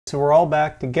so we're all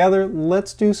back together.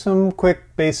 Let's do some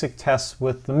quick basic tests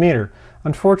with the meter.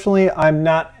 Unfortunately, I'm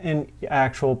not an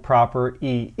actual proper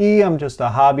EE. I'm just a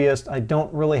hobbyist. I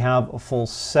don't really have a full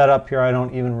setup here. I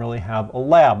don't even really have a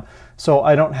lab. So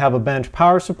I don't have a bench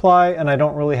power supply, and I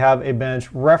don't really have a bench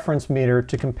reference meter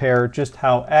to compare just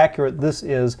how accurate this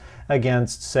is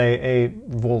against, say, a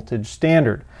voltage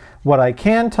standard. What I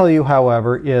can tell you,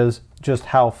 however, is just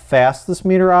how fast this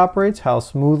meter operates, how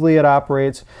smoothly it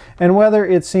operates, and whether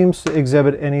it seems to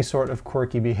exhibit any sort of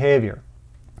quirky behavior.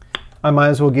 I might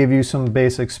as well give you some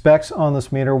basic specs on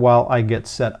this meter while I get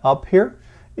set up here.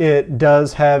 It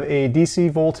does have a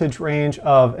DC voltage range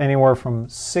of anywhere from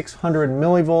 600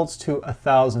 millivolts to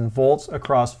 1000 volts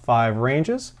across 5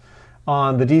 ranges.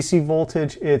 On the DC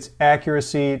voltage, its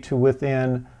accuracy to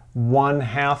within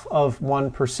 1/2 of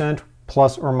 1%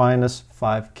 plus or minus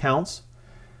 5 counts.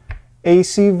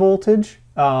 AC voltage,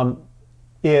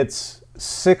 it's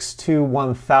 6 to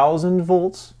 1000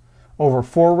 volts over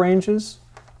 4 ranges.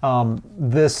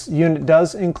 This unit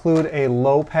does include a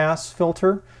low pass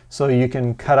filter, so you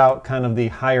can cut out kind of the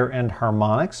higher end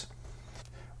harmonics.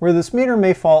 Where this meter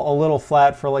may fall a little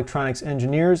flat for electronics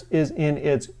engineers is in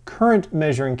its current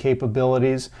measuring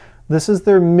capabilities. This is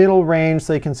their middle range.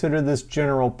 They consider this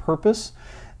general purpose.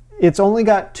 It's only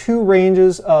got 2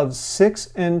 ranges of 6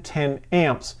 and 10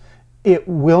 amps. It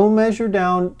will measure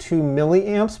down to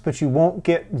milliamps, but you won't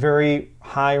get very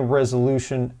high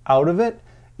resolution out of it.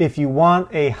 If you want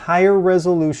a higher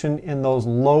resolution in those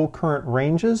low current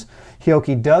ranges,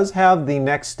 Hioki does have the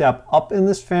next step up in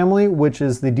this family, which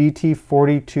is the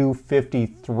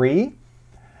DT4253.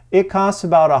 It costs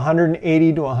about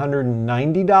 $180 to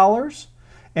 $190,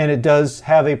 and it does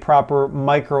have a proper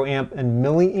microamp and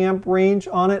milliamp range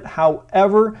on it.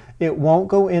 However, it won't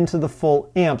go into the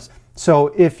full amps.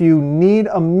 So if you need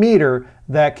a meter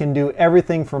that can do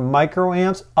everything from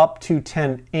microamps up to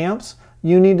 10 amps,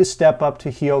 you need to step up to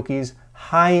Hioki's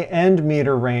high-end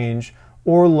meter range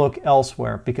or look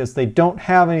elsewhere, because they don't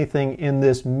have anything in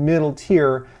this middle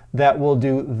tier that will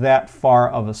do that far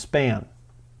of a span.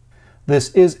 This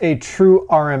is a true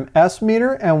RMS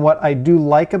meter, and what I do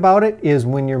like about it is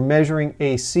when you're measuring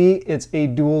AC, it's a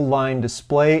dual line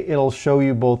display. It'll show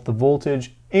you both the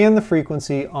voltage and the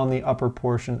frequency on the upper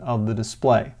portion of the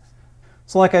display.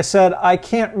 So like I said, I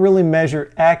can't really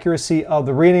measure accuracy of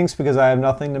the readings because I have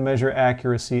nothing to measure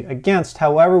accuracy against.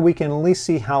 However, we can at least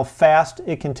see how fast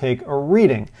it can take a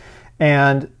reading.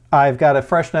 And I've got a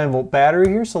fresh 9-volt battery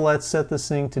here, so let's set this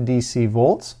thing to DC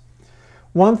volts.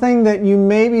 One thing that you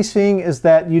may be seeing is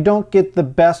that you don't get the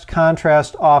best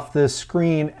contrast off this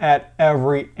screen at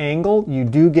every angle. You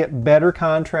do get better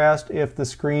contrast if the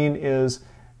screen is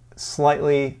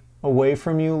slightly away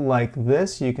from you like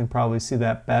this. You can probably see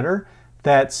that better.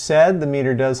 That said, the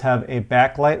meter does have a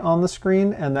backlight on the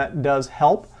screen, and that does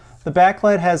help. The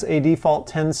backlight has a default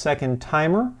 10-second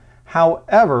timer.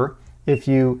 However, if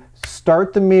you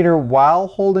start the meter while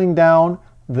holding down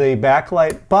the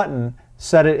backlight button,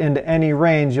 set it into any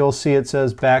range, you'll see it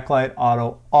says backlight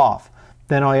auto off.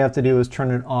 Then all you have to do is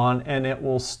turn it on and it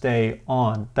will stay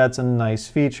on. That's a nice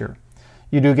feature.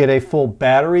 You do get a full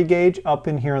battery gauge up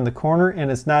in here in the corner, and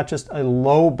it's not just a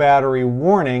low battery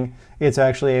warning, it's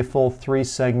actually a full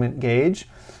 3-segment gauge.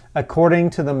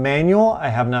 According to the manual, I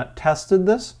have not tested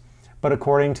this, but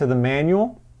according to the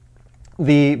manual,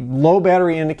 the low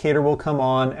battery indicator will come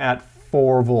on at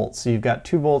 4 volts. So you've got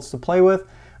 2 volts to play with.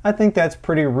 I think that's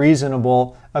pretty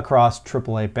reasonable across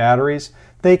AAA batteries.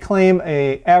 They claim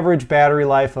an average battery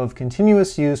life of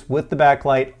continuous use with the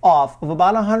backlight off of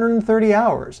about 130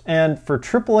 hours. And for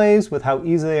AAAs, with how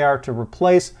easy they are to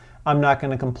replace, I'm not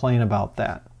going to complain about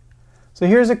that. So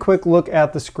here's a quick look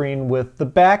at the screen with the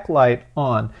backlight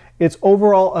on. It's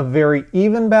overall a very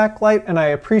even backlight, and I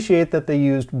appreciate that they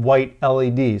used white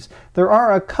LEDs. There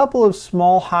are a couple of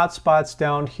small hot spots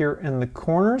down here in the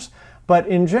corners, but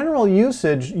in general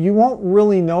usage, you won't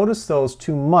really notice those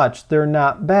too much. They're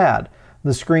not bad.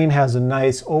 The screen has a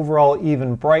nice overall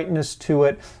even brightness to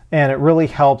it, and it really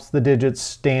helps the digits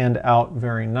stand out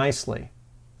very nicely.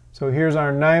 So here's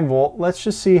our 9-volt. Let's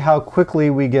just see how quickly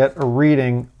we get a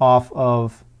reading off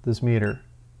of this meter.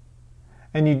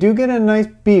 And you do get a nice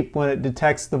beep when it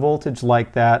detects the voltage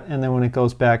like that, and then when it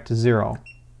goes back to 0.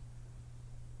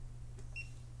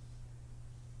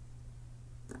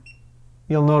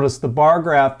 You'll notice the bar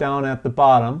graph down at the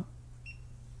bottom.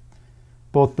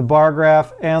 Both the bar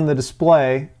graph and the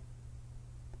display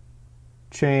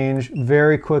change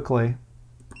very quickly.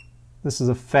 This is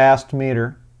a fast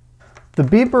meter. The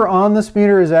beeper on this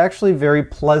meter is actually very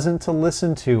pleasant to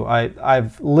listen to.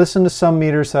 I've listened to some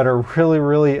meters that are really,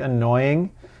 really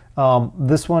annoying.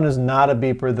 This one is not a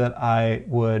beeper that I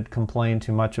would complain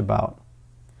too much about.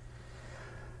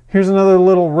 Here's another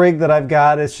little rig that I've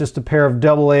got. It's just a pair of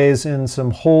AA's and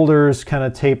some holders kind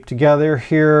of taped together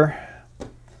here.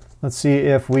 Let's see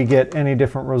if we get any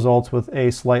different results with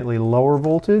a slightly lower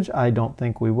voltage. I don't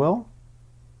think we will.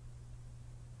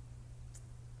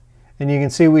 And you can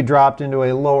see we dropped into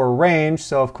a lower range,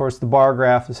 so of course the bar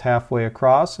graph is halfway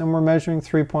across, and we're measuring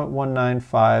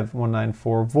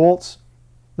 3.195-194 volts.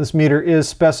 This meter is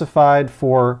specified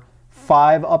for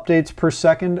 5 updates per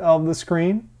second of the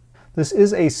screen. This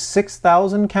is a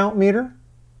 6,000 count meter,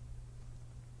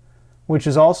 which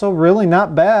is also really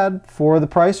not bad for the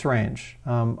price range.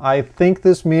 I think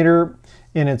this meter,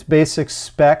 in its basic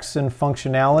specs and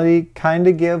functionality, kind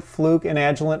of give Fluke and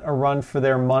Agilent a run for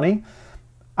their money.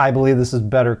 I believe this is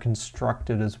better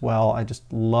constructed as well. I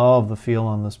just love the feel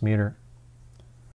on this meter.